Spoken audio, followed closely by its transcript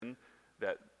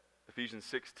Ephesians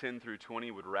 6:10 through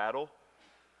 20 would rattle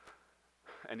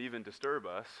and even disturb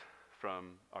us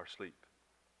from our sleep.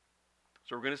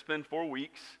 So we're going to spend 4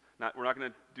 weeks. We're not going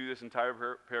to do this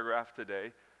entire paragraph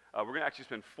today. We're going to actually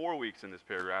spend 4 weeks in this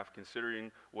paragraph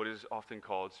considering what is often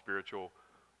called spiritual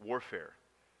warfare.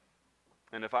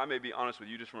 And if I may be honest with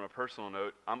you, just from a personal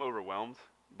note, I'm overwhelmed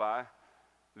by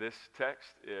this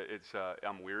text.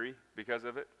 I'm weary because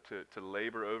of it. To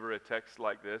labor over a text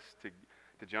like this, to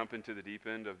jump into the deep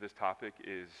end of this topic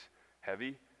is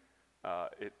heavy.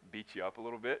 It beats you up a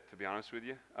little bit, to be honest with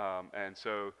you. And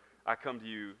so I come to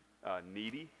you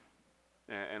needy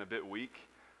and a bit weak,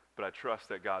 but I trust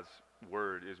that God's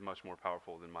word is much more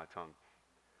powerful than my tongue.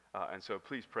 And so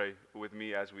please pray with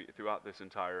me throughout this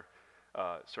entire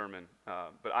sermon.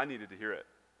 But I needed to hear it.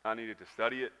 I needed to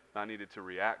study it. I needed to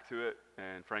react to it.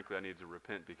 And frankly, I needed to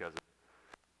repent because of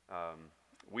it.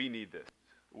 We need this.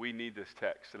 We need this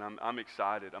text. And I'm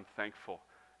excited. I'm thankful.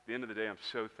 At the end of the day, I'm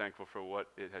so thankful for what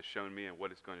it has shown me and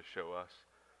what it's going to show us.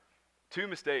 2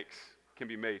 mistakes can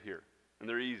be made here, and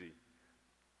they're easy.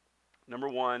 Number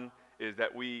one is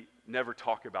that we never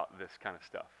talk about this kind of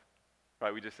stuff,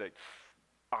 right? We just say,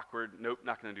 awkward, nope,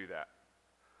 not going to do that.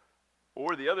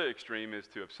 Or the other extreme is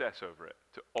to obsess over it,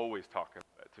 to always talk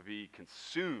about it, to be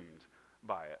consumed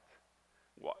by it.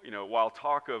 While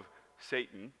talk of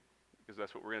Satan, because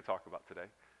that's what we're going to talk about today,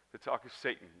 to talk of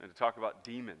Satan and to talk about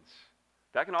demons,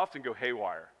 that can often go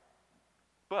haywire.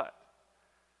 But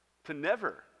to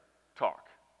never talk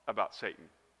about Satan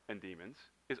and demons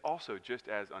is also just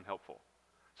as unhelpful.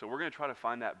 So we're going to try to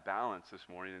find that balance this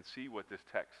morning and see what this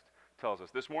text tells us.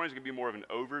 This morning is going to be more of an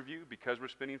overview because we're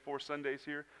spending 4 Sundays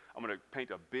here. I'm going to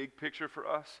paint a big picture for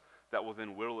us that will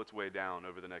then whittle its way down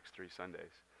over the next 3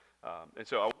 Sundays. And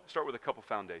so I want to start with a couple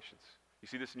foundations. You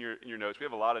see this in your notes. We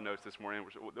have a lot of notes this morning.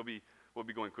 We'll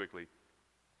be going quickly.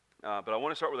 But I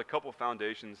want to start with a couple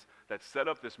foundations that set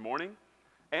up this morning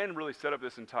and really set up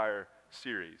this entire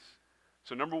series.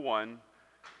 So number one,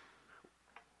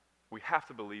 we have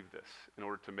to believe this in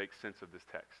order to make sense of this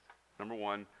text. Number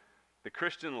one, the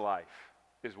Christian life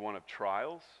is one of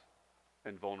trials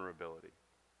and vulnerability.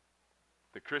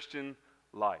 The Christian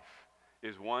life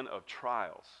is one of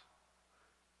trials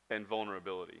and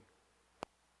vulnerability.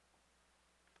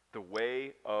 The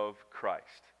way of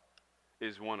Christ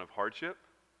is one of hardship,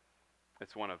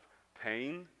 it's one of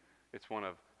pain, it's one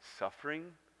of suffering,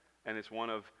 and it's one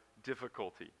of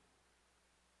difficulty.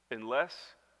 Unless,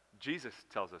 Jesus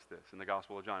tells us this in the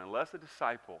Gospel of John, unless a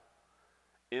disciple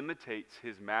imitates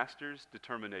his master's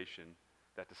determination,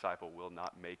 that disciple will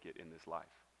not make it in this life.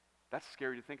 That's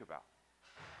scary to think about.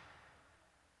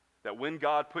 That when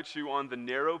God puts you on the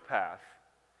narrow path,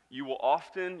 you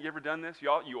ever done this?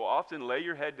 You will often lay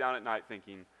your head down at night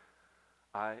thinking,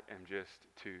 I am just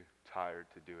too tired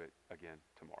to do it again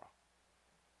tomorrow.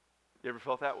 You ever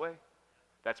felt that way?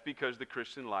 That's because the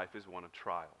Christian life is one of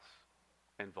trials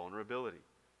and vulnerability.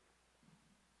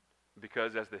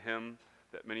 Because as the hymn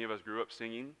that many of us grew up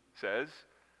singing says,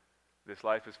 this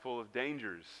life is full of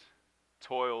dangers,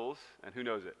 toils, and who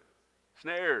knows it?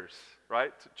 Snares,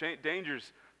 right?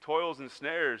 Dangers, toils, and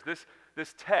snares. This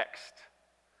text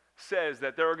says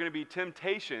that there are going to be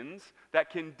temptations that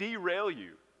can derail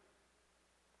you.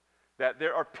 That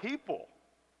there are people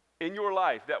in your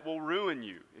life that will ruin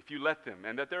you if you let them,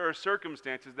 and that there are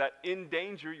circumstances that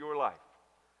endanger your life,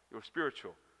 your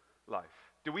spiritual life.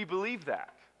 Do we believe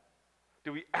that?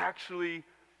 Do we actually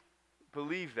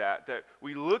believe that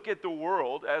we look at the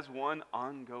world as one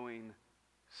ongoing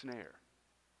snare?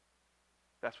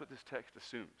 That's what this text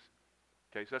assumes.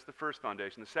 Okay, so that's the first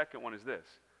foundation. The second one is this,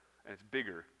 and it's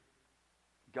bigger.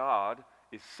 God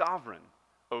is sovereign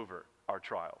over our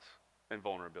trials and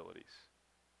vulnerabilities.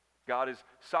 God is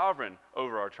sovereign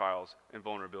over our trials and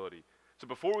vulnerability. So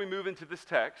before we move into this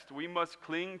text, we must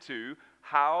cling to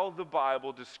how the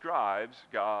Bible describes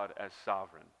God as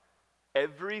sovereign.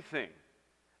 Everything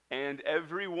and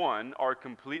everyone are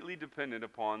completely dependent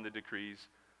upon the decrees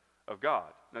of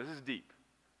God. Now this is deep.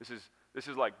 This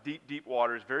is like deep, deep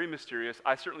waters, very mysterious.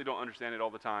 I certainly don't understand it all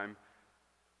the time.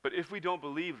 But if we don't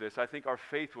believe this, I think our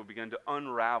faith will begin to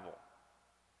unravel.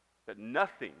 That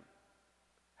nothing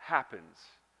happens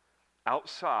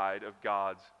outside of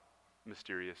God's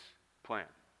mysterious plan.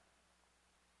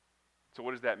 So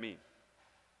what does that mean?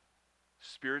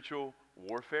 Spiritual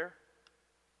warfare,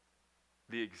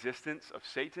 the existence of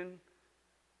Satan,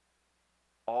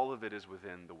 all of it is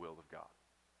within the will of God.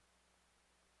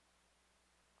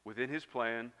 Within his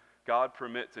plan, God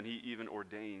permits and he even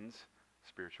ordains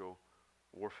spiritual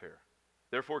warfare.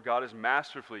 Therefore, God is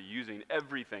masterfully using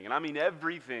everything, and I mean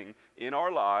everything in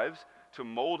our lives to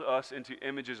mold us into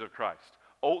images of Christ.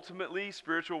 Ultimately,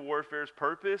 spiritual warfare's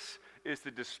purpose is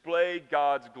to display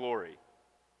God's glory.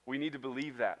 We need to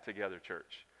believe that together,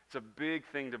 church. It's a big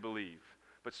thing to believe.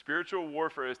 But spiritual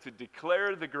warfare is to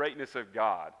declare the greatness of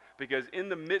God, because in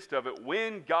the midst of it,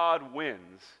 when God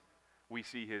wins, we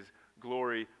see his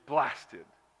glory blasted.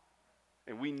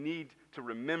 And we need to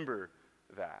remember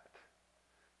that.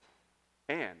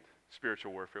 And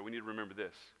spiritual warfare, we need to remember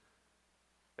this,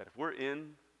 that if we're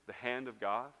in the hand of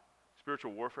God,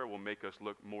 spiritual warfare will make us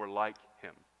look more like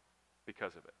him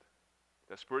because of it.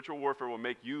 That spiritual warfare will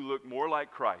make you look more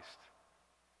like Christ.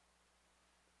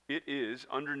 It is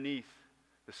underneath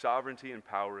the sovereignty and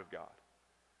power of God.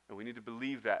 And we need to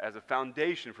believe that as a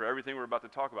foundation for everything we're about to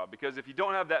talk about. Because if you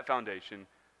don't have that foundation,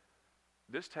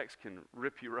 this text can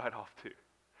rip you right off too.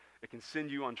 It can send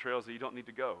you on trails that you don't need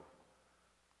to go.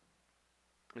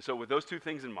 And so with those two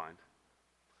things in mind,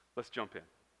 let's jump in.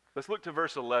 Let's look to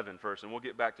verse 11 first, and we'll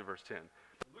get back to verse 10.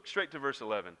 Look straight to verse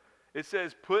 11. It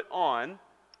says, "Put on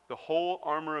the whole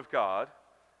armor of God,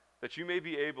 that you may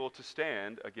be able to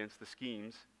stand against the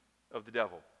schemes of the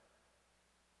devil."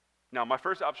 Now, my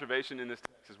first observation in this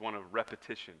text is one of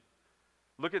repetition.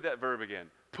 Look at that verb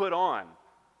again. Put on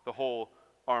the whole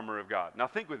armor of God. Now,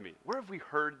 think with me. Where have we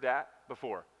heard that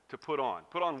before? To put on.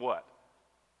 Put on what?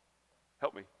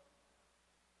 Help me.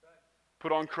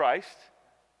 Put on Christ.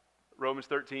 Romans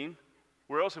 13.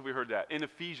 Where else have we heard that? In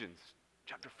Ephesians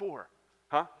chapter 4.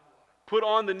 Huh? Put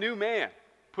on the new man.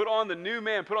 Put on the new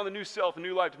man. Put on the new self, the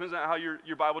new life. Depends on how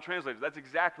your Bible translates. That's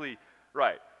exactly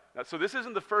right. Now, so this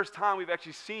isn't the first time we've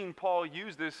actually seen Paul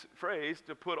use this phrase,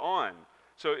 to put on.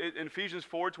 So in Ephesians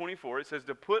 4:24, it says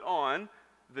to put on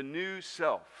the new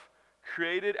self,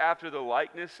 created after the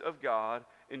likeness of God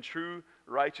in true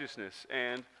righteousness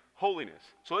and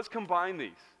holiness. So let's combine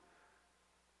these.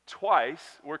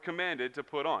 Twice we're commanded to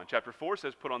put on. Chapter 4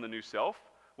 says put on the new self.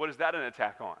 What is that an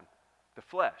attack on? The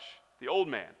flesh, the old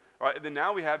man. All right, and then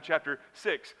now we have chapter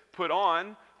 6, put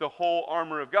on the whole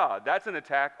armor of God. That's an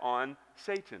attack on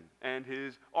Satan and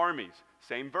his armies.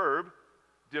 Same verb,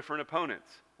 different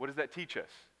opponents. What does that teach us?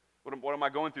 What am I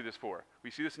going through this for? We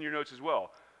see this in your notes as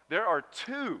well. There are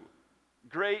two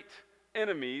great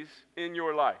enemies in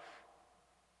your life.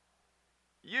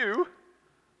 You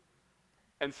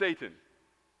and Satan.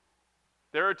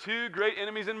 There are two great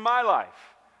enemies in my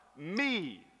life.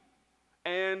 Me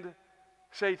and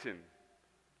Satan.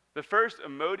 The first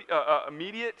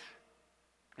immediate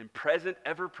and present,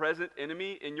 ever-present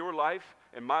enemy in your life,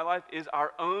 in my life, is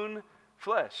our own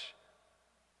flesh.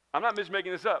 I'm not just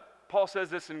making this up. Paul says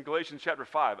this in Galatians chapter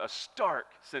 5, a stark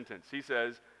sentence. He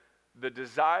says, the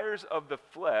desires of the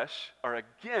flesh are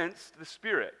against the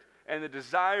Spirit, and the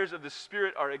desires of the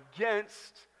Spirit are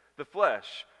against the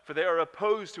flesh, for they are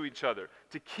opposed to each other,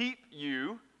 to keep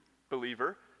you,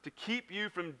 believer, to keep you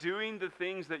from doing the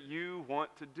things that you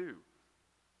want to do.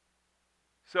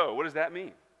 So, what does that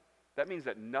mean? That means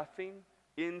that nothing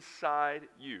inside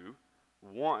you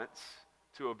wants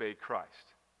to obey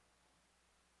Christ.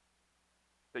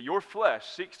 That your flesh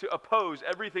seeks to oppose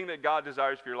everything that God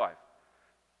desires for your life.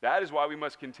 That is why we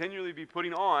must continually be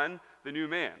putting on the new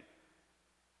man.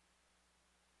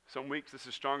 Some weeks this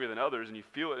is stronger than others, and you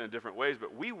feel it in different ways,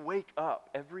 but we wake up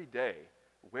every day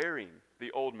wearing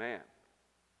the old man.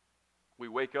 We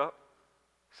wake up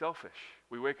selfish.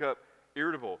 We wake up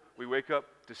irritable. We wake up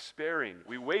despairing.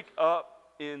 We wake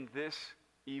up in this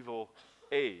evil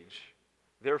age.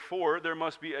 Therefore, there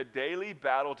must be a daily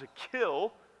battle to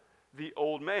kill the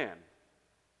old man.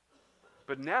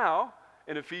 But now,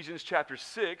 in Ephesians chapter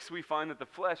 6, we find that the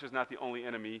flesh is not the only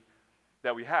enemy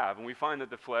that we have, and we find that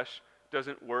the flesh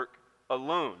doesn't work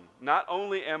alone. Not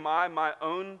only am I my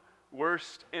own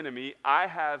worst enemy, I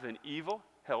have an evil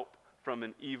help from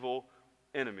an evil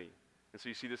enemy. And so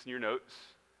you see this in your notes,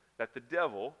 that the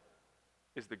devil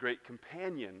is the great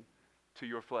companion to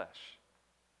your flesh.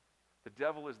 The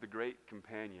devil is the great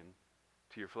companion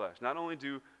to your flesh. Not only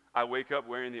do I wake up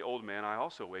wearing the old man, I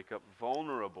also wake up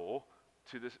vulnerable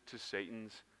to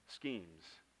Satan's schemes.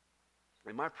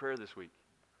 And my prayer this week,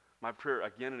 my prayer,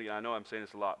 again and again, I know I'm saying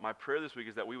this a lot, my prayer this week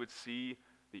is that we would see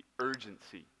the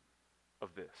urgency of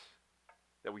this,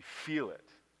 that we feel it.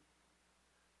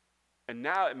 And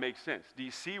now it makes sense. Do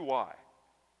you see why?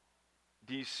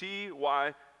 Do you see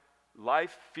why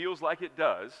life feels like it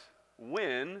does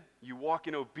when you walk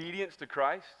in obedience to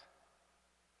Christ?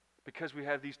 Because we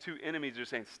have these two enemies that are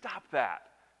saying, stop that.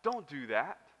 Don't do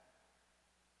that.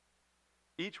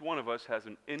 Each one of us has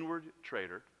an inward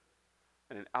traitor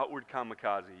and an outward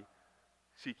kamikaze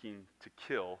seeking to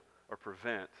kill or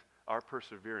prevent our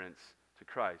perseverance to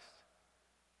Christ.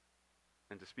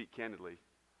 And to speak candidly,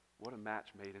 what a match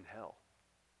made in hell.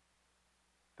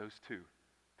 Those two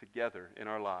together in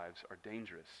our lives are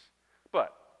dangerous.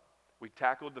 But we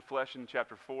tackled the flesh in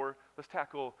chapter 4. Let's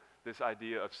tackle this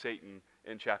idea of Satan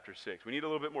in chapter 6. We need a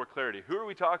little bit more clarity. Who are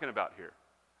we talking about here?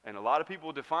 And a lot of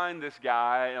people define this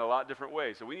guy in a lot of different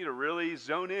ways. So we need to really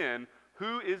zone in.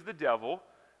 Who is the devil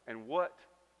and what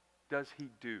does he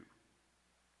do?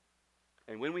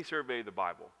 And when we survey the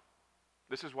Bible,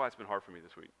 this is why it's been hard for me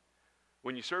this week.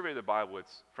 When you survey the Bible,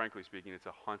 it's, frankly speaking, it's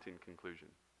a haunting conclusion.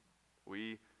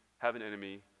 We have an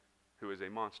enemy who is a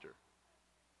monster.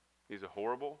 He's a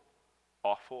horrible,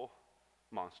 awful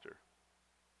monster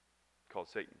called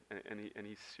Satan, and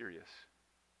he's serious.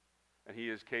 And he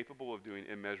is capable of doing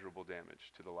immeasurable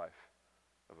damage to the life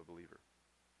of a believer.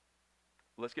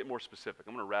 Let's get more specific.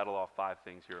 I'm going to rattle off 5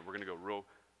 things here, and we're going to go real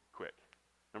quick.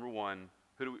 Number 1,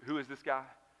 who is this guy?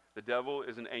 The devil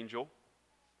is an angel.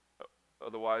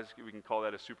 Otherwise, we can call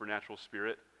that a supernatural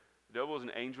spirit. The devil is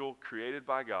an angel created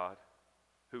by God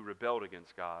who rebelled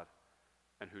against God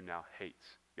and who now hates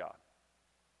God.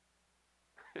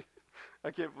 I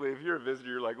can't believe if you're a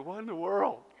visitor, you're like, what in the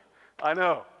world? I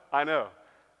know.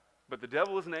 But the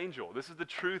devil is an angel. This is the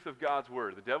truth of God's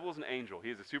word. The devil is an angel. He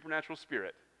is a supernatural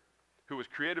spirit who was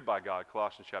created by God,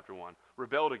 Colossians chapter 1,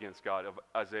 rebelled against God, of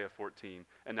Isaiah 14,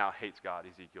 and now hates God,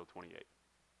 Ezekiel 28.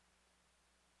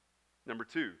 Number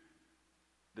 2,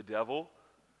 the devil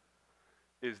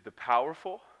is the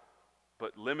powerful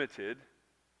but limited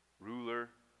ruler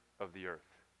of the earth.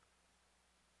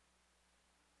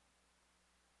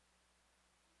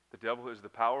 The devil is the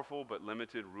powerful but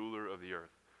limited ruler of the earth.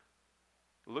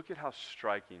 Look at how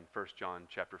striking 1 John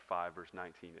chapter 5 verse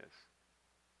 19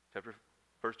 is.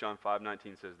 1 John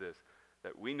 5:19 says this,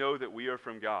 that we know that we are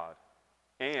from God,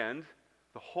 and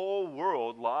the whole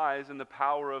world lies in the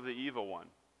power of the evil one.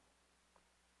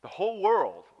 The whole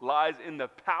world lies in the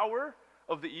power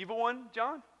of the evil one,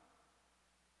 John?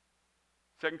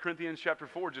 2 Corinthians chapter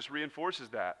 4 just reinforces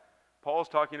that. Paul's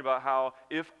talking about how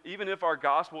even if our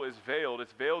gospel is veiled,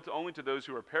 it's veiled only to those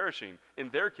who are perishing. In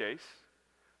their case,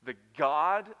 the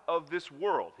God of this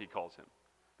world, he calls him.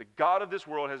 The God of this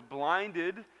world has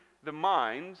blinded the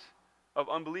minds of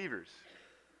unbelievers.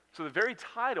 So the very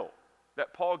title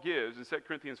that Paul gives in 2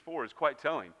 Corinthians 4 is quite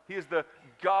telling. He is the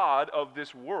God of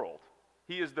this world.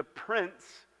 He is the prince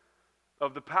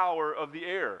of the power of the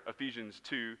air, Ephesians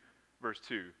 2, verse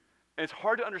 2. And it's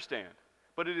hard to understand,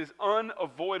 but it is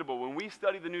unavoidable when we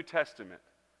study the New Testament.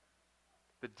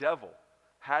 The devil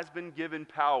has been given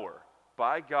power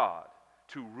by God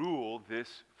to rule this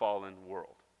fallen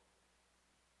world.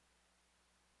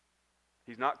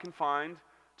 He's not confined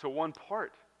to one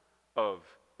part of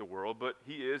the world, but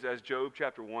he is, as Job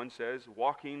chapter 1 says,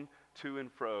 walking to and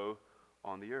fro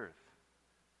on the earth.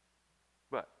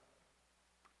 But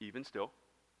even still,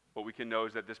 what we can know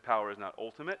is that this power is not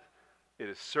ultimate. It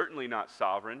is certainly not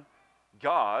sovereign.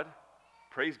 God,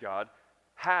 praise God,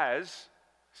 has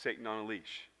Satan on a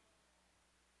leash.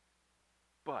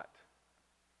 But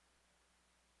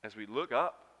as we look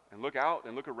up and look out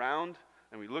and look around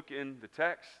and we look in the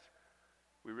text,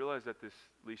 we realize that this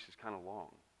leash is kind of long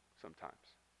sometimes.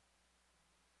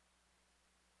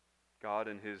 God,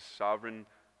 in his sovereign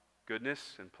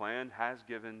goodness and plan, has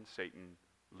given Satan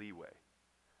leeway.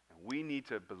 And we need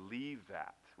to believe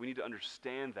that. We need to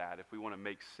understand that if we want to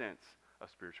make sense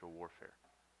of spiritual warfare.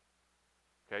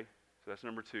 Okay? So that's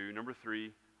number 2. Number 3,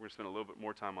 we're going to spend a little bit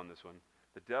more time on this one.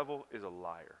 The devil is a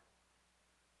liar.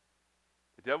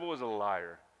 The devil is a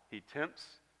liar. He tempts,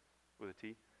 with a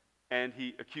T, and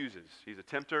he accuses. He's a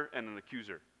tempter and an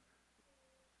accuser.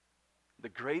 The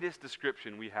greatest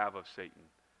description we have of Satan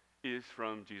is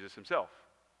from Jesus himself.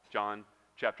 John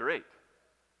chapter 8.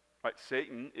 Right?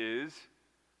 Satan is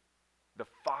the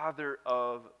father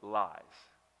of lies.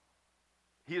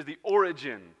 He is the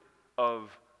origin of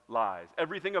lies.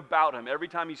 Everything about him, every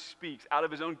time he speaks out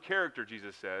of his own character,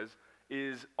 Jesus says,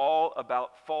 is all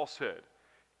about falsehood.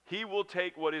 He will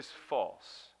take what is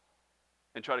false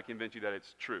and try to convince you that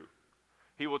it's true.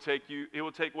 He will take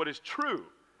what is true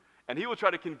and he will try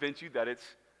to convince you that it's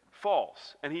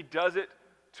false. And he does it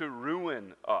to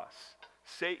ruin us.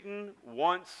 Satan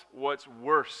wants what's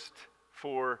worst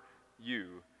for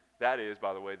you. That is,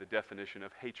 by the way, the definition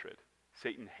of hatred.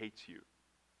 Satan hates you.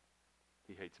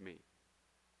 He hates me.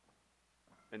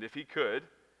 And if he could,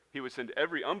 he would send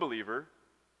every unbeliever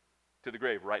to the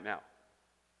grave right now.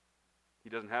 He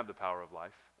doesn't have the power of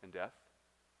life and death.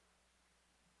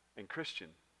 And Christian,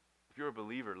 if you're a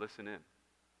believer, listen in.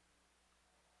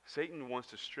 Satan wants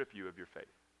to strip you of your faith.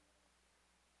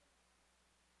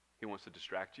 He wants to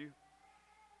distract you.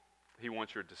 He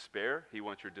wants your despair. He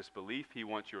wants your disbelief. He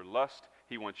wants your lust.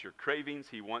 He wants your cravings.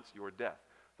 He wants your death.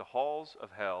 The halls of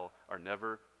hell are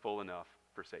never full enough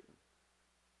for Satan.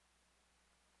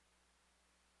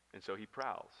 And so he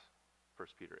prowls, 1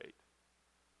 Peter 8.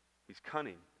 He's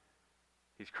cunning.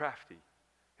 He's crafty.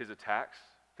 His attacks,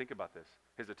 think about this,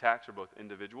 his attacks are both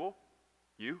individual,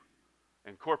 you,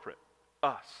 and corporate,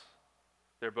 us.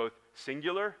 They're both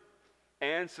singular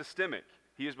and systemic.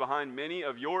 He is behind many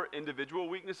of your individual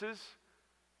weaknesses,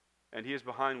 and he is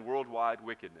behind worldwide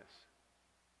wickedness.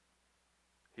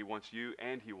 He wants you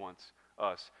and he wants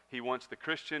us. He wants the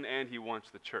Christian and he wants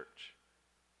the church.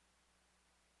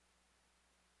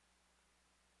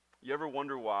 You ever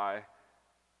wonder why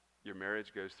your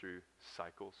marriage goes through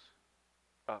cycles?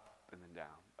 Up and then down,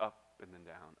 up and then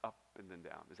down, up and then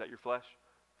down. Is that your flesh?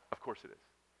 Of course it is.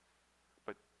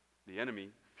 But the enemy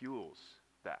fuels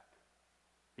that.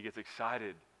 He gets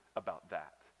excited about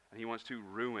that. And he wants to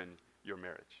ruin your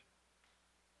marriage.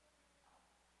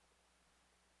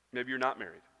 Maybe you're not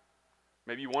married.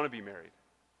 Maybe you want to be married.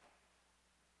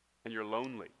 And you're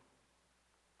lonely.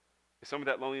 Is some of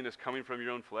that loneliness coming from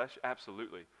your own flesh?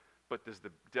 Absolutely. But does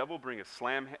the devil bring a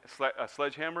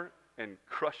sledgehammer and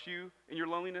crush you in your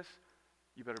loneliness?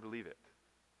 You better believe it.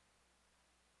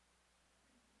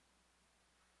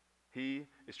 He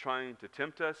is trying to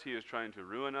tempt us, he is trying to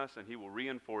ruin us, and he will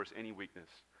reinforce any weakness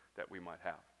that we might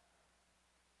have.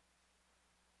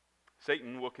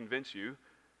 Satan will convince you,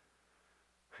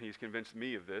 he's convinced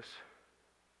me of this,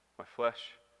 my flesh.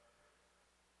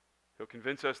 He'll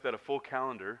convince us that a full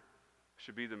calendar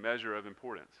should be the measure of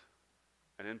importance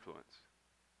and influence.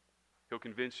 He'll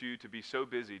convince you to be so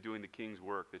busy doing the king's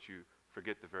work that you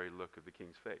forget the very look of the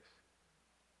king's face.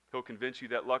 He'll convince you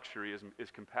that luxury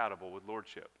is compatible with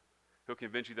lordship. He'll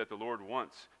convince you that the Lord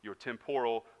wants your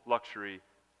temporal luxury.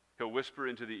 He'll whisper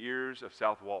into the ears of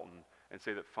South Walton and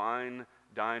say that fine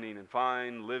dining and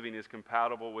fine living is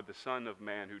compatible with the Son of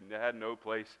Man who had no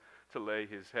place to lay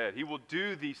his head. He will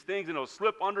do these things and it'll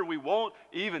slip under. We won't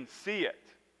even see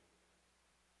it.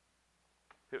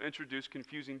 He'll introduce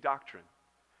confusing doctrine.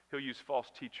 He'll use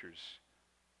false teachers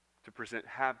to present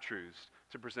half-truths,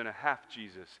 to present a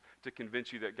half-Jesus, to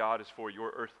convince you that God is for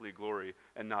your earthly glory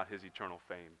and not his eternal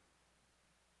fame.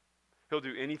 He'll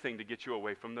do anything to get you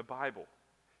away from the Bible.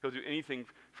 He'll do anything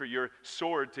for your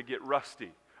sword to get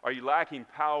rusty. Are you lacking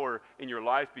power in your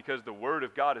life because the Word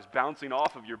of God is bouncing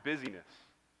off of your busyness?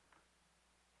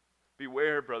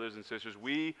 Beware, brothers and sisters,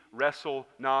 we wrestle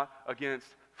not against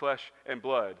flesh and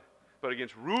blood, but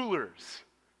against rulers,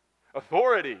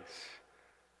 authorities,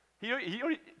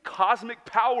 cosmic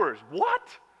powers. What?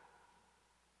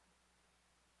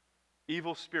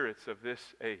 Evil spirits of this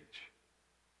age.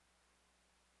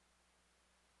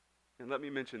 And let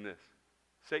me mention this.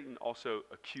 Satan also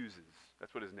accuses.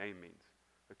 That's what his name means,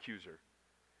 accuser.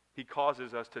 He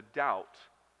causes us to doubt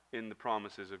in the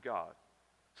promises of God.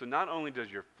 So not only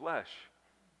does your flesh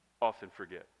often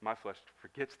forget, my flesh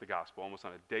forgets the gospel almost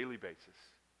on a daily basis.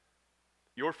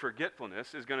 Your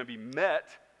forgetfulness is going to be met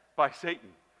by Satan.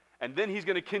 And then he's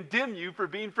going to condemn you for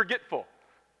being forgetful.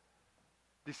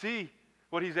 Do you see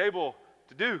what he's able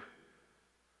to do?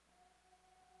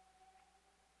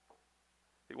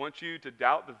 He wants you to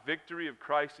doubt the victory of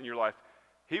Christ in your life.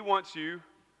 He wants you,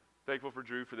 thankful for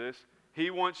Drew for this, he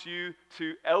wants you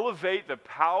to elevate the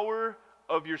power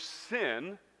of your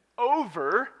sin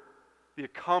over the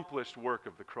accomplished work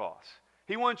of the cross.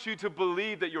 He wants you to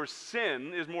believe that your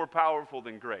sin is more powerful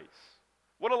than grace.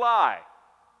 What a lie,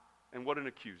 and what an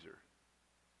accuser.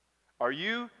 Are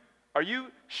you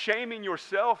shaming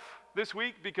yourself this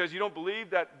week because you don't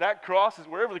believe that that cross is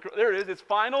wherever there it is, it's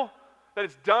final? That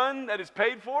it's done, that it's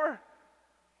paid for?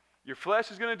 Your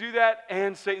flesh is going to do that,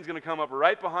 and Satan's going to come up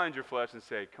right behind your flesh and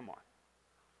say, come on,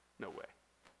 no way.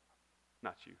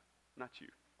 Not you, not you.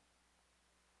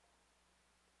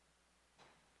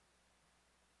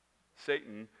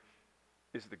 Satan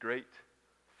is the great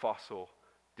fossil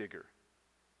digger.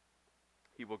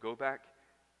 He will go back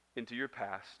into your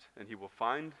past, and he will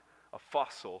find a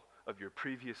fossil of your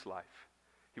previous life.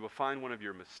 He will find one of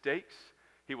your mistakes.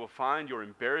 He will find your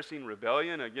embarrassing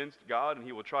rebellion against God, and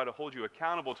he will try to hold you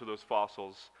accountable to those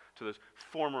fossils, to those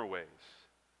former ways.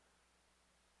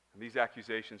 And these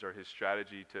accusations are his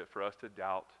strategy for us to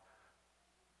doubt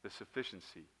the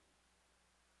sufficiency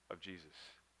of Jesus.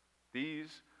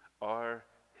 These are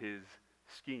his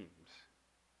schemes.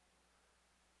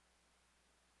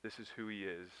 This is who he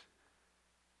is.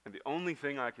 And the only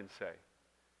thing I can say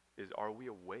is, are we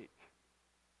awake?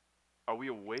 Are we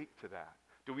awake to that?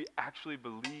 Do we actually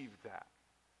believe that?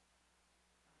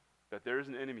 That there is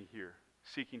an enemy here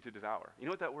seeking to devour. You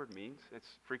know what that word means? It's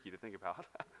freaky to think about.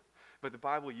 But the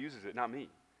Bible uses it, not me.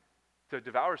 To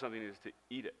devour something is to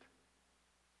eat it.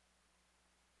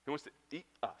 He wants to eat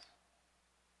us.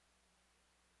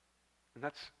 And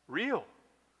that's real.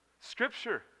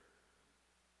 Scripture.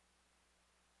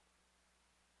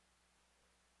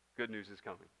 good news is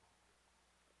coming.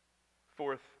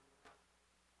 Fourth,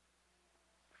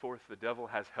 the devil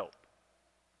has help.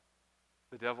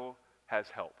 The devil has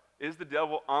help. Is the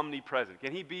devil omnipresent?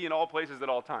 Can he be in all places at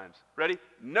all times? Ready?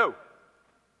 No.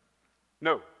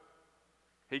 No.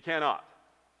 He cannot.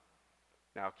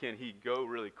 Now, can he go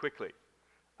really quickly?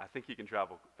 I think he can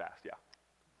travel fast, yeah.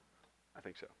 I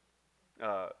think so.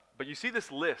 But you see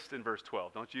this list in verse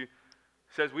 12, don't you? It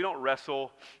says we don't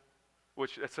wrestle,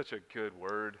 which that's such a good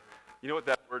word. You know what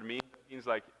that word means? It means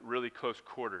like really close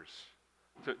quarters.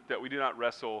 So that we do not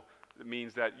wrestle, it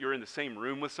means that you're in the same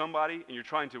room with somebody and you're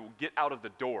trying to get out of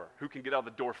the door. Who can get out of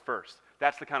the door first?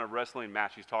 That's the kind of wrestling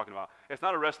match he's talking about. It's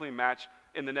not a wrestling match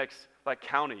in the next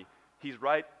county. He's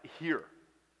right here.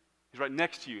 He's right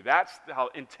next to you. That's how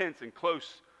intense and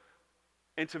close,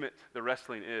 intimate the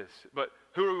wrestling is. But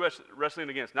who are we wrestling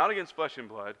against? Not against flesh and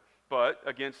blood, but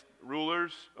against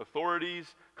rulers,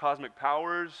 authorities, cosmic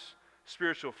powers,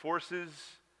 spiritual forces.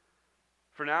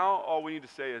 For now, all we need to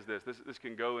say is this. This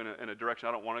can go in a direction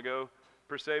I don't want to go,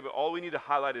 per se, but all we need to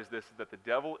highlight is this, is that the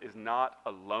devil is not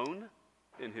alone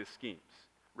in his schemes.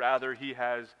 Rather, he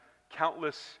has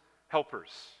countless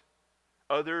helpers,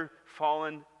 other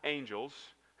fallen angels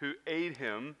who aid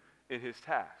him in his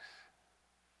tasks.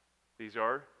 These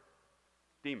are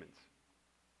demons.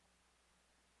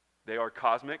 They are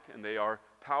cosmic and they are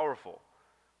powerful.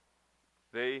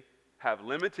 They have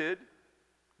limited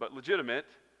but legitimate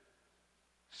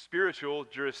spiritual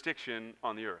jurisdiction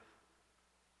on the earth.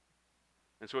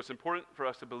 And so it's important for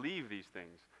us to believe these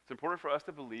things. It's important for us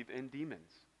to believe in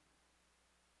demons.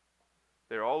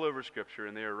 They're all over Scripture,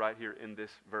 and they are right here in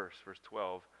this verse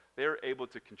 12. They are able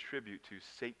to contribute to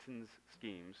Satan's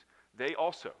schemes. They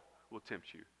also will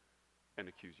tempt you and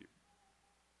accuse you.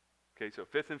 Okay, so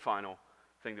fifth and final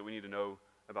thing that we need to know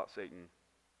about Satan.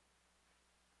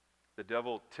 The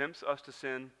devil tempts us to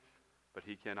sin, but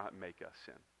he cannot make us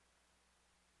sin.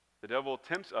 The devil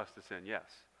tempts us to sin, yes,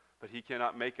 but he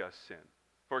cannot make us sin.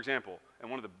 For example, and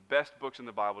one of the best books in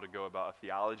the Bible to go about a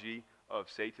theology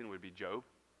of Satan would be Job,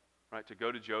 right? To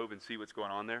go to Job and see what's going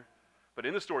on there. But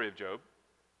in the story of Job,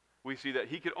 we see that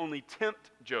he could only tempt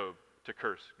Job to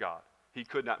curse God. He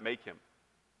could not make him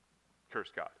curse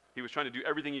God. He was trying to do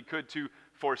everything he could to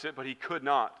force it, but he could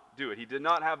not do it. He did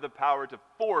not have the power to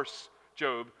force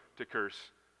Job to curse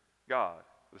God.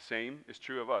 The same is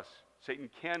true of us.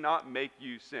 Satan cannot make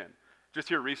you sin. Just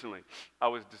here recently, I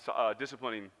was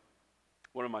disciplining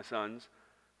one of my sons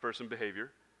for some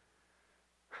behavior.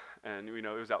 And, it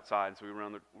was outside, so we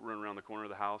run around the corner of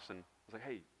the house, and I was like,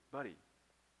 hey, buddy,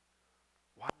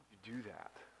 why would you do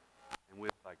that? And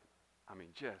with,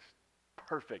 just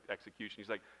perfect execution. He's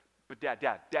like, but Dad,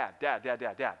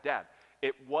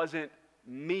 it wasn't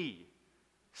me.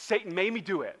 Satan made me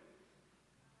do it.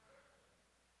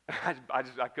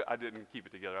 I didn't keep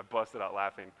it together. I busted out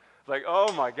laughing. It's like,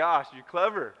 oh my gosh, you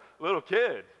clever little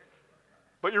kid.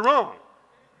 But you're wrong.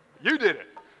 You did it.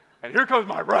 And here comes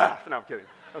my wrath. No, I'm kidding.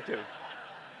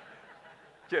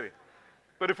 Kidding.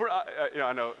 But if we're,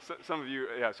 I know some of you,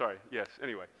 yes,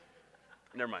 anyway.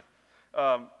 Never mind.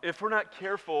 If we're not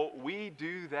careful, we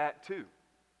do that too.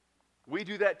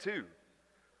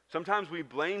 Sometimes we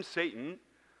blame Satan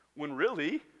when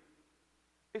really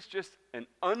it's just an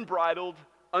unbridled,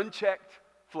 unchecked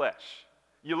flesh.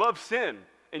 You love sin.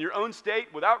 In your own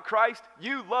state, without Christ,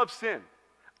 you love sin.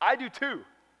 I do too.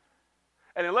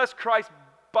 And unless Christ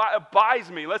buys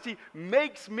me, unless he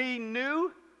makes me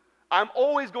new, I'm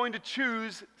always going to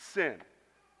choose sin.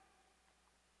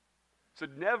 So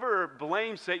never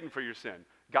blame Satan for your sin.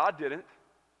 God didn't.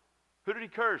 Who did he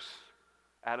curse?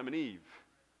 Adam and Eve.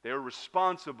 They were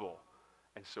responsible,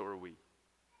 and so are we.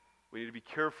 We need to be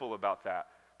careful about that.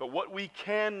 But what we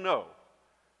can know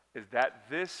is that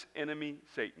this enemy,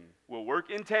 Satan, will work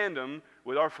in tandem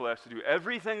with our flesh to do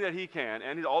everything that he can,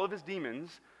 and all of his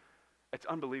demons. It's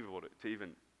unbelievable to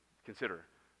even consider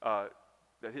that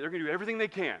they're going to do everything they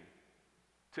can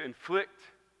to inflict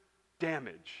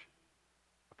damage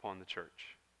upon the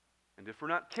church. And if we're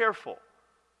not careful,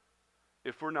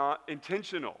 if we're not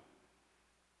intentional,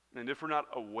 and if we're not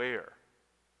aware,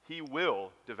 he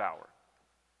will devour.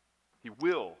 He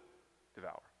will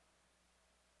devour.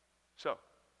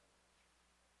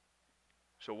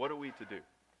 So what are we to do?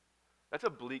 That's a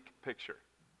bleak picture.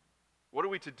 What are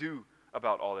we to do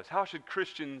about all this? How should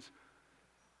Christians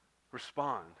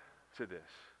respond to this?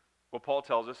 Well, Paul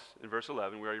tells us in verse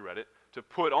 11, we already read it, to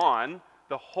put on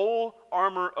the whole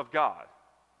armor of God.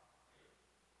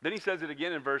 Then he says it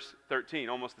again in verse 13,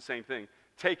 almost the same thing.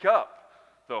 Take up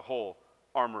the whole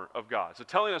armor of God. So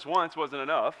telling us once wasn't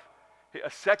enough.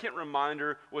 A second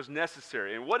reminder was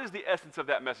necessary. And what is the essence of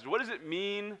that message? What does it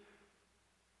mean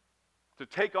to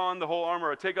take on the whole armor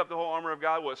or take up the whole armor of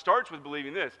God? Well, it starts with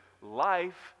believing this.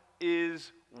 Life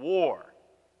is war.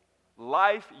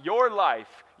 Life, your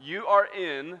life, you are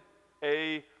in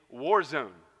a war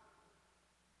zone.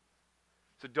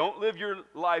 So don't live your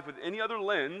life with any other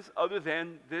lens other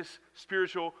than this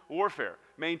spiritual warfare.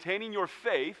 Maintaining your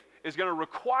faith is going to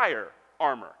require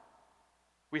armor.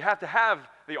 We have to have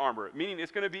the armor, meaning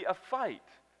it's going to be a fight.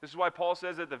 This is why Paul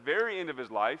says at the very end of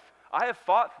his life, I have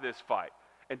fought this fight.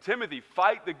 And Timothy,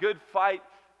 fight the good fight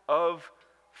of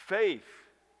faith.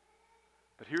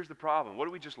 But here's the problem. What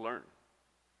did we just learn?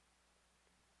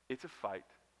 It's a fight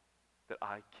that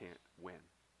I can't win.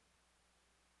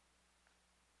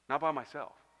 Not by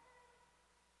myself.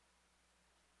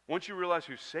 Once you realize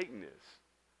who Satan is,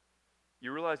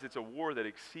 you realize it's a war that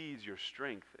exceeds your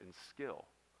strength and skill.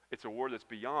 It's a war that's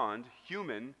beyond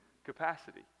human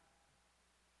capacity.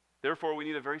 Therefore, we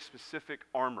need a very specific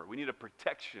armor. We need a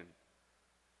protection.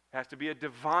 It has to be a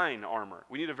divine armor.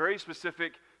 We need a very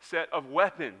specific set of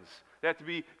weapons. They have to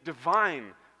be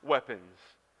divine weapons.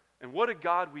 And what a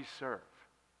God we serve.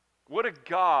 What a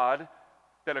God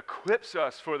that equips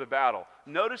us for the battle.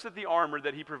 Notice that the armor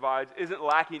that he provides isn't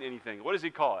lacking anything. What does he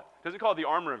call it? He doesn't call it the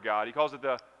armor of God. He calls it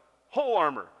the whole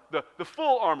armor, the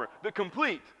full armor, the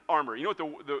complete armor. You know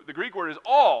what the Greek word is?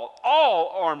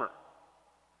 All armor.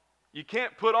 You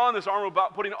can't put on this armor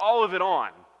without putting all of it on.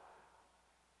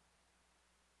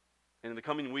 And in the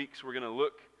coming weeks, we're going to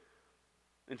look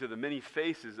into the many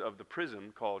faces of the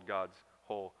prism called God's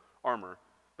whole armor.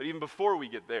 But even before we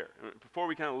get there, before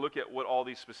we kind of look at what all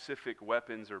these specific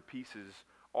weapons or pieces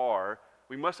are,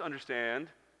 we must understand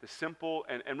the simple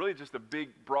and really just the big,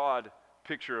 broad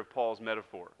picture of Paul's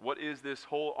metaphor. What is this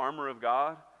whole armor of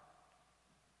God?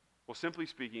 Well, simply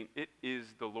speaking, it is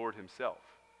the Lord himself.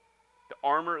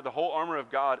 The whole armor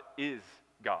of God is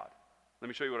God. Let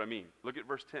me show you what I mean. Look at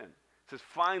verse 10. It says,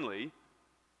 finally,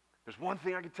 there's one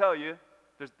thing I can tell you.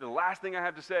 The last thing I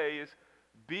have to say is,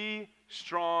 be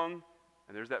strong,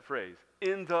 and there's that phrase,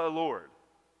 in the Lord.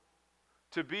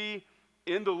 To be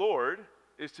in the Lord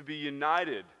is to be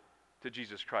united to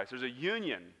Jesus Christ. There's a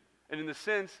union. And in the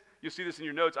sense, you'll see this in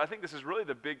your notes, I think this is really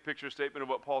the big picture statement of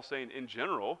what Paul's saying in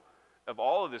general of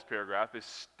all of this paragraph is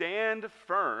stand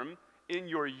firm in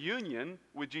your union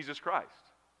with Jesus Christ.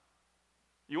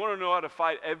 You want to know how to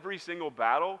fight every single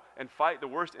battle and fight the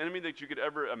worst enemy that you could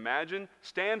ever imagine?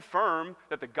 Stand firm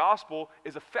that the gospel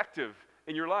is effective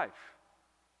in your life.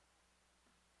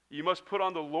 You must put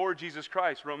on the Lord Jesus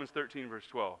Christ, Romans 13, verse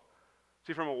 12.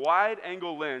 See, from a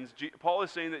wide-angle lens, Paul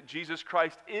is saying that Jesus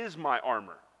Christ is my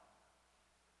armor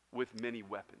with many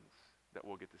weapons that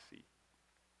we'll get to see.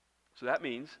 So that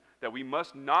means that we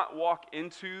must not walk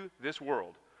into this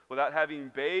world without having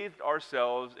bathed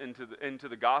ourselves into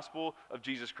the gospel of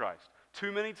Jesus Christ. Too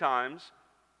many times,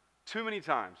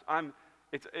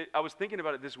 I was thinking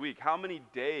about it this week, how many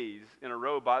days in a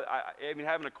row,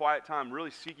 having a quiet time,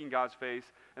 really seeking God's face,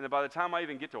 and then by the time I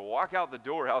even get to walk out the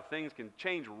door, how things can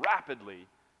change rapidly.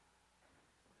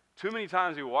 Too many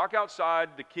times we walk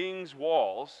outside the king's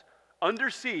walls, under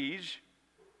siege,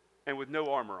 and with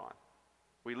no armor on.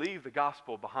 We leave the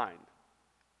gospel behind.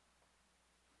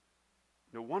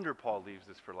 No wonder Paul leaves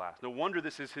this for last. No wonder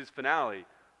this is his finale.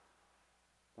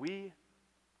 We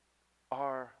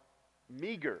are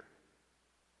meager.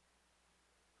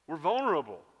 We're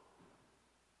vulnerable.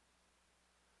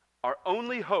 Our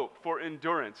only hope for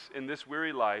endurance in this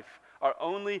weary life, our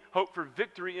only hope for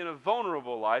victory in a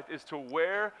vulnerable life is to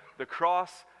wear the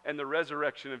cross and the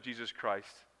resurrection of Jesus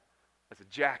Christ as a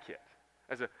jacket,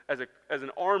 as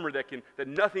an armor that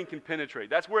nothing can penetrate.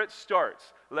 That's where it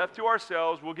starts. Left to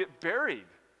ourselves, we'll get buried.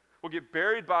 We'll get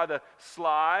buried by the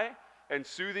sly and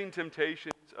soothing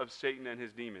temptations of Satan and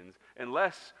his demons.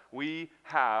 Unless we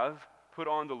have put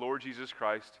on the Lord Jesus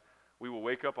Christ, we will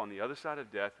wake up on the other side of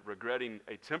death regretting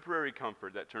a temporary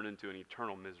comfort that turned into an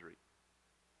eternal misery.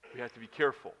 We have to be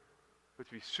careful. We have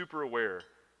to be super aware.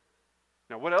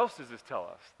 Now, what else does this tell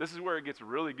us? This is where it gets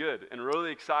really good and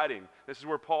really exciting. This is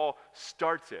where Paul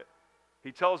starts it.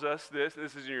 He tells us this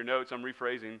is in your notes, I'm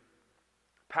rephrasing.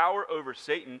 Power over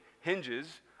Satan hinges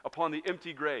upon the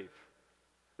empty grave.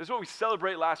 This is what we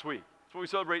celebrate last week. It's what we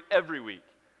celebrate every week.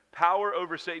 Power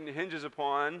over Satan hinges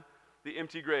upon the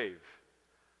empty grave.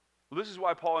 Well, this is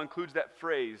why Paul includes that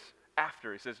phrase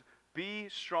after. He says, be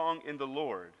strong in the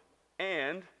Lord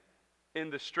and in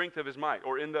the strength of his might,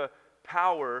 or in the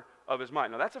power of his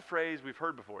might. Now, that's a phrase we've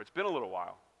heard before. It's been a little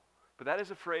while, but that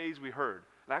is a phrase we heard.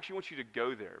 And I actually want you to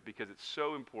go there because it's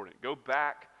so important. Go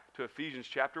back to Ephesians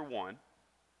chapter 1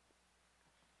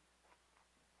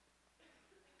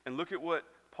 and look at what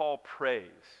Paul prays.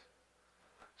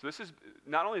 So this is,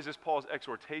 not only is this Paul's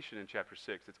exhortation in chapter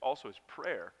 6, it's also his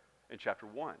prayer in chapter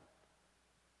 1.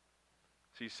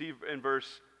 So you see in verse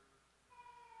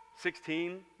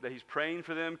 16 that he's praying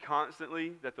for them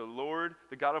constantly, that the Lord,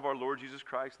 the God of our Lord Jesus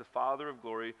Christ, the Father of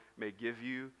glory, may give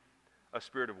you a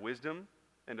spirit of wisdom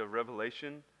and of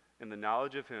revelation in the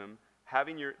knowledge of him,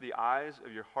 having the eyes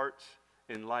of your hearts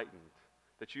enlightened,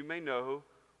 that you may know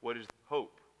what is the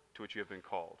hope to which you have been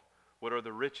called, what are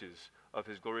the riches of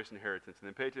his glorious inheritance. And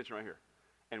then pay attention right here.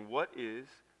 And what is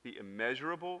the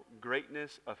immeasurable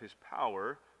greatness of his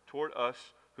power toward us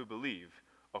who believe,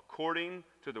 according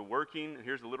to the working, and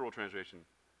here's the literal translation,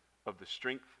 of the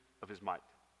strength of his might.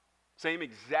 Same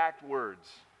exact words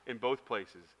in both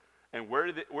places. And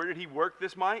where did he work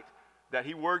this might? That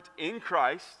he worked in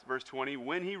Christ, verse 20,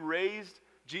 when he raised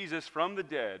Jesus from the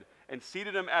dead and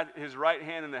seated him at his right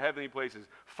hand in the heavenly places,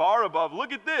 far above,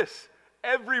 look at this,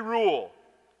 every rule,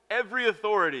 every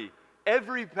authority,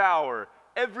 every power,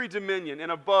 every dominion,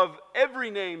 and above every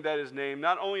name that is named,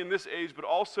 not only in this age, but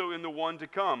also in the one to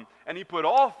come. And he put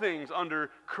all things under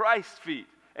Christ's feet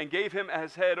and gave him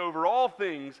as head over all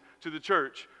things to the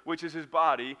church, which is his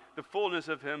body, the fullness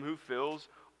of him who fills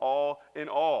all in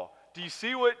all. Do you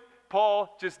see what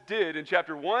Paul just did in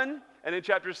chapter 1 and in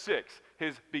chapter 6?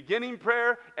 His beginning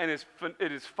prayer and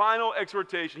his final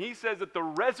exhortation. He says that the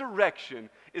resurrection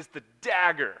is the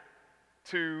dagger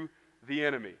to the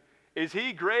enemy. Is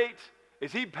he great?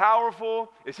 Is he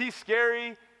powerful? Is he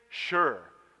scary? Sure.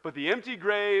 But the empty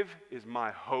grave is my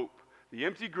hope. The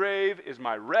empty grave is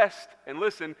my rest. And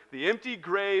listen, the empty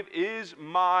grave is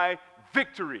my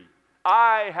victory.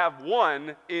 I have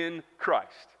won in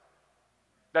Christ.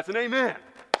 That's an amen.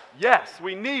 Yes,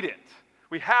 we need it.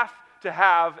 We have to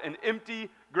have an empty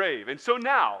grave. And so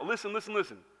now, listen.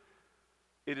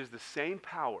 It is the same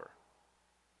power,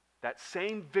 that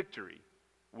same victory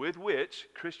with which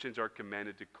Christians are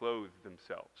commanded to clothe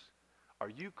themselves. Are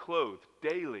you clothed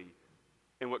daily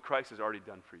in what Christ has already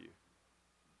done for you?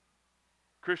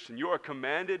 Christian, you are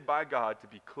commanded by God to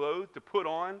be clothed, to put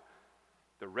on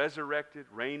the resurrected,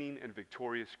 reigning, and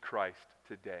victorious Christ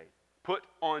today. Put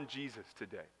on Jesus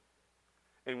today.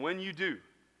 And when you do,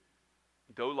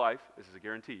 though life, this is a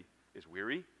guarantee, is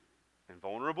weary and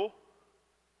vulnerable,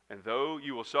 and though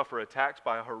you will suffer attacks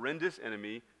by a horrendous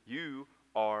enemy, you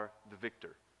are the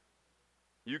victor.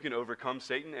 You can overcome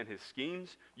Satan and his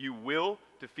schemes. You will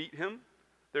defeat him.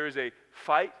 There is a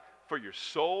fight for your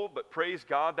soul, but praise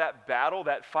God, that battle,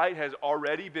 that fight has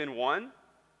already been won.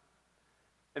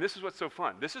 And this is what's so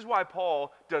fun. This is why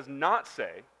Paul does not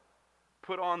say,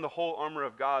 put on the whole armor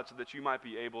of God so that you might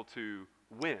be able to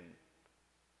win.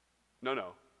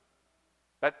 No.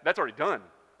 That's already done.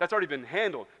 That's already been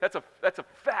handled. That's a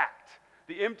fact.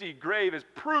 The empty grave is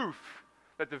proof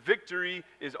that the victory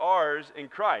is ours in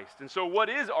Christ. And so what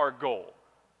is our goal?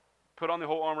 Put on the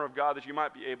whole armor of God that you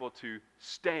might be able to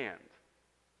stand.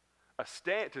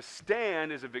 To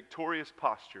stand is a victorious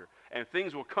posture. And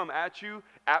things will come at you,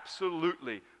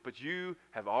 absolutely. But you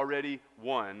have already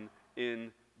won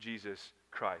in Jesus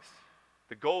Christ.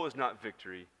 The goal is not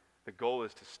victory. The goal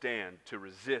is to stand, to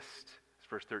resist, as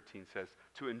verse 13 says,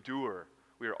 to endure.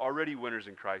 We are already winners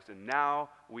in Christ, and now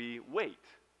we wait.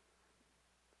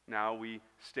 Now we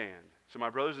stand. So my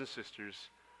brothers and sisters,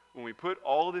 when we put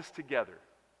all this together,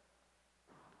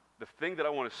 the thing that I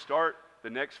want to start the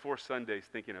next 4 Sundays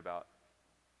thinking about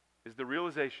is this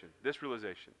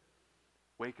realization.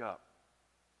 Wake up.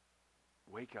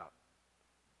 Wake up.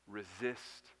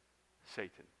 Resist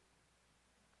Satan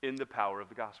in the power of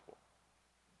the gospel.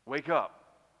 Wake up.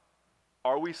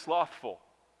 Are we slothful?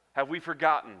 Have we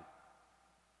forgotten?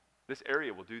 This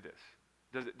area will do this.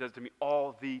 Does it to me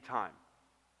all the time.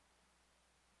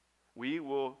 We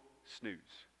will snooze.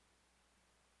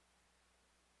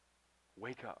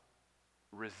 Wake up.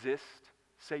 Resist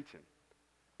Satan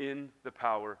in the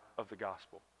power of the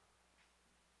gospel.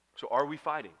 So are we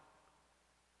fighting?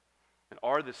 And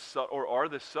are the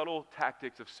subtle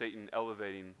tactics of Satan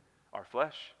elevating our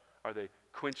flesh? Are they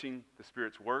quenching the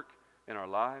Spirit's work in our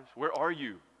lives? Where are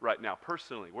you right now,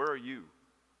 personally? Where are you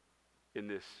in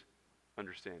this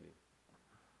understanding?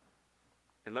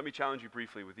 And let me challenge you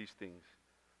briefly with these things.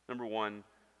 Number 1,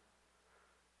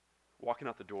 walking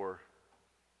out the door,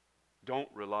 don't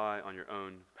rely on your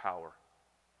own power.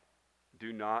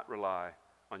 Do not rely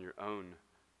on your own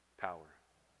power.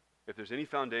 If there's any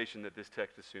foundation that this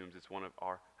text assumes, it's one of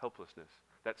our helplessness.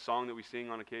 That song that we sing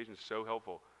on occasion is so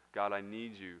helpful. God, I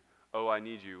need you. Oh, I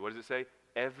need you. What does it say?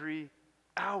 Every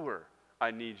hour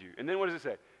I need you. And then what does it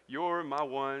say? You're my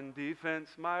one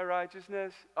defense, my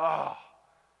righteousness. Oh,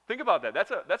 think about that.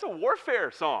 That's a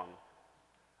warfare song.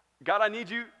 God, I need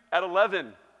you at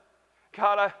 11.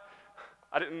 God,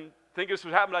 I didn't think this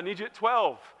would happen. I need you at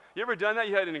 12. You ever done that?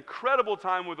 You had an incredible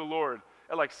time with the Lord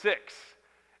at like 6.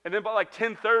 And then by like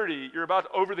 10:30, you're about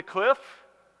over the cliff.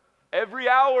 Every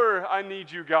hour I need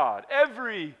you, God.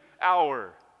 Every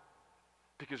hour.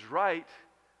 Because right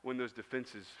when those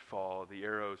defenses fall, the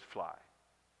arrows fly.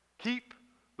 Keep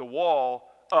the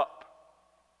wall up.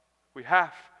 We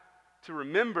have to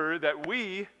remember that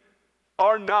we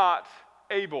are not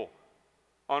able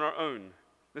on our own.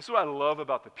 This is what I love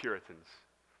about the Puritans.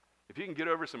 If you can get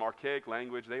over some archaic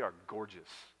language, they are gorgeous.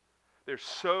 They're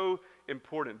so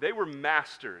important. They were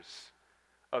masters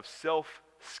of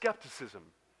self-skepticism.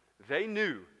 They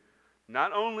knew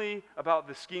not only about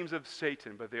the schemes of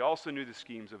Satan, but they also knew the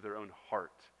schemes of their own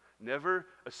heart. Never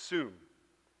assume,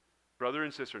 brother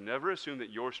and sister, never assume that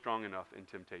you're strong enough in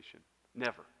temptation.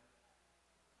 Never.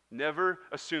 Never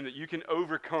assume that you can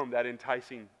overcome that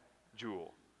enticing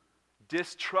jewel.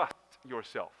 Distrust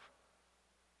yourself.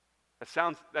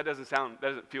 That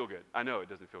doesn't feel good. I know it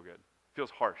doesn't feel good. It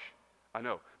feels harsh. I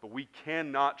know. But we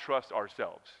cannot trust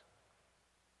ourselves.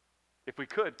 If we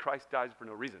could, Christ died for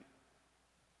no reason.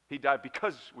 He died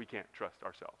because we can't trust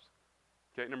ourselves.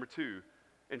 Okay, number 2,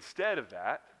 instead of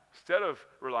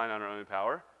relying on our own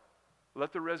power,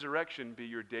 let the resurrection be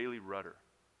your daily rudder.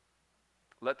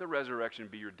 Let the resurrection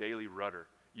be your daily rudder.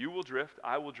 You will drift,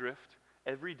 I will drift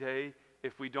every day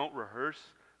if we don't rehearse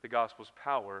the gospel's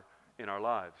power in our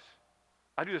lives.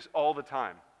 I do this all the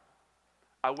time.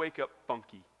 I wake up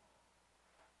funky.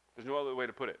 There's no other way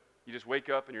to put it. You just wake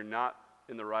up and you're not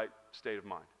in the right state of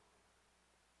mind.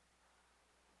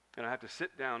 And I have to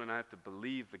sit down and I have to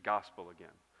believe the gospel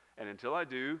again. And until I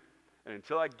do, and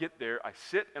until I get there, I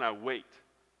sit and I wait.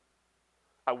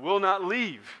 I will not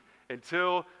leave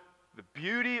until the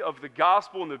beauty of the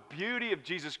gospel and the beauty of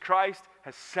Jesus Christ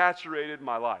has saturated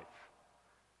my life.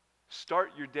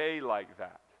 Start your day like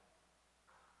that.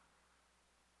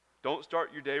 Don't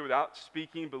start your day without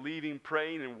speaking, believing,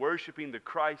 praying, and worshiping the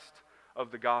Christ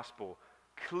of the gospel.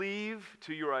 Cleave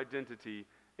to your identity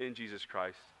in Jesus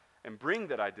Christ and bring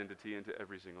that identity into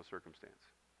every single circumstance.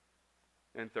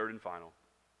 And third and final,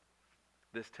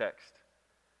 this text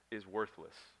is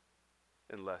worthless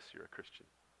unless you're a Christian.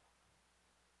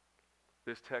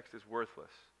 This text is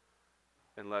worthless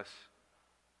unless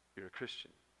you're a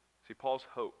Christian. See, Paul's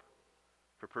hope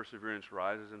for perseverance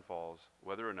rises and falls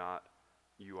whether or not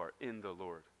you are in the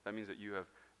Lord. That means that you have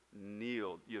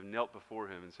knelt before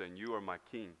him and saying, you are my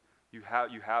king. You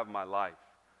have my life.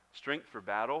 Strength for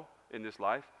battle in this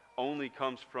life only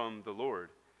comes from the Lord.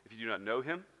 If you do not know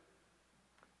him,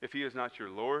 if he is not your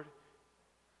Lord,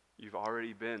 you've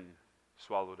already been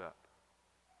swallowed up.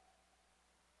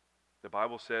 The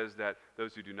Bible says that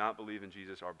those who do not believe in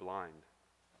Jesus are blind,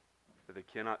 that they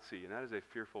cannot see, and that is a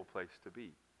fearful place to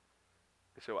be.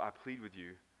 So I plead with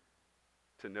you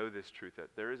to know this truth,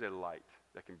 that there is a light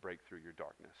that can break through your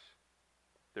darkness.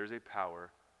 There's a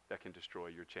power that can destroy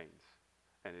your chains,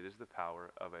 and it is the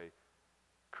power of a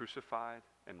crucified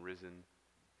and risen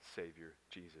Savior,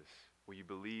 Jesus. Will you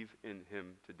believe in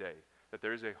him today? That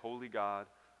there is a holy God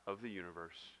of the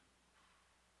universe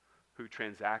who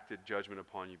transacted judgment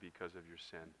upon you because of your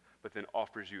sin, but then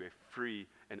offers you a free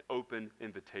and open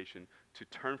invitation to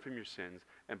turn from your sins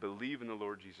and believe in the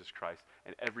Lord Jesus Christ,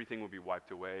 and everything will be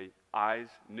wiped away. Eyes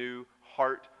new,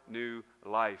 heart new,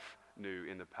 life new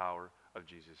in the power of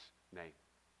Jesus' name.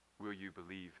 Will you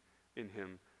believe in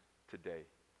him today?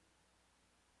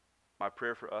 My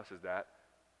prayer for us is that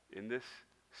in this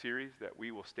series that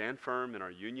we will stand firm in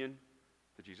our union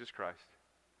to Jesus Christ,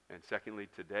 and secondly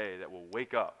today that we'll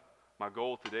wake up. My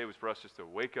goal today was for us just to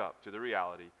wake up to the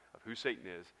reality of who Satan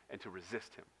is and to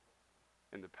resist him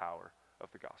in the power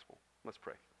of the gospel. Let's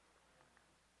pray.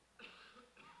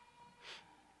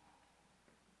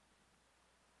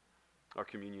 Our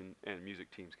communion and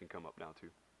music teams can come up now too.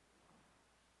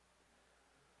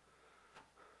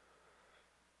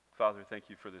 Father, thank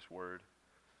you for this word.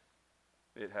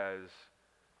 It has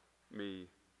me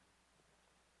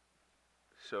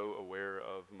so aware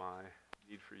of my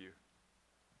need for you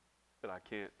that I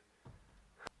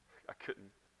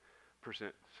couldn't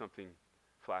present something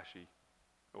flashy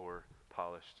or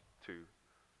polished to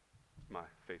my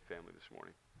faith family this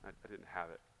morning. I didn't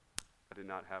have it. I did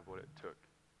not have what it took.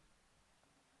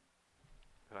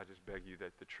 But I just beg you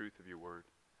that the truth of your word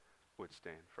would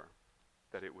stand firm,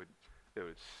 that it would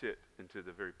sit into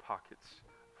the very pockets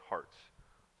of hearts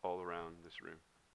all around this room.